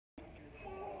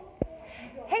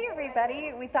Hey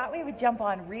everybody, we thought we would jump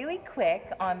on really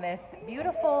quick on this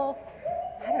beautiful,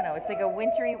 I don't know, it's like a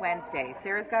wintry Wednesday.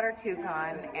 Sarah's got her toque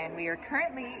on and we are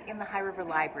currently in the High River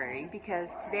Library because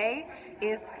today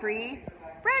is Free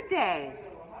Bread Day.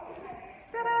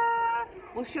 Ta-da!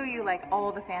 We'll show you like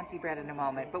all the fancy bread in a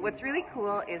moment, but what's really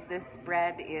cool is this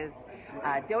bread is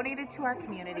donated to our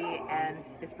community and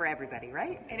is for everybody,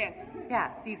 right? It is.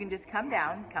 Yeah, so you can just come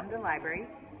to the library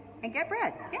and get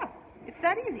bread. Yeah. It's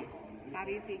that easy. Not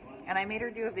easy. And I made her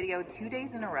do a video 2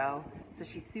 days in a row, so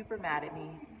she's super mad at me,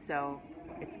 so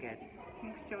it's good.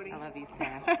 Thanks, Jody. I love you,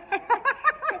 Sarah.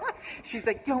 She's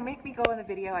like, don't make me go in the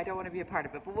video, I don't want to be a part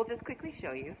of it, but we'll just quickly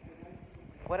show you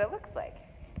what it looks like.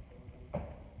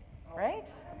 Right?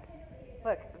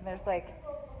 Look, there's like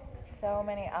so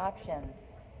many options.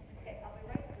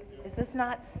 Is this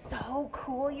not so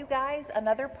cool, you guys?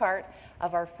 Another part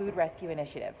of our food rescue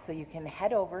initiative. So you can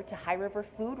head over to High River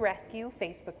Food Rescue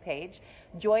Facebook page,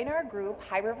 join our group,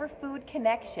 High River Food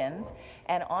Connections,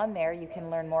 and on there you can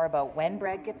learn more about when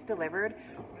bread gets delivered,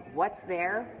 what's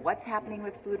there, what's happening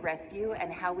with food rescue,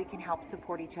 and how we can help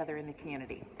support each other in the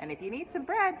community. And if you need some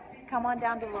bread, come on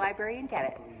down to the library and get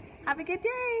it. Have a good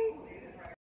day.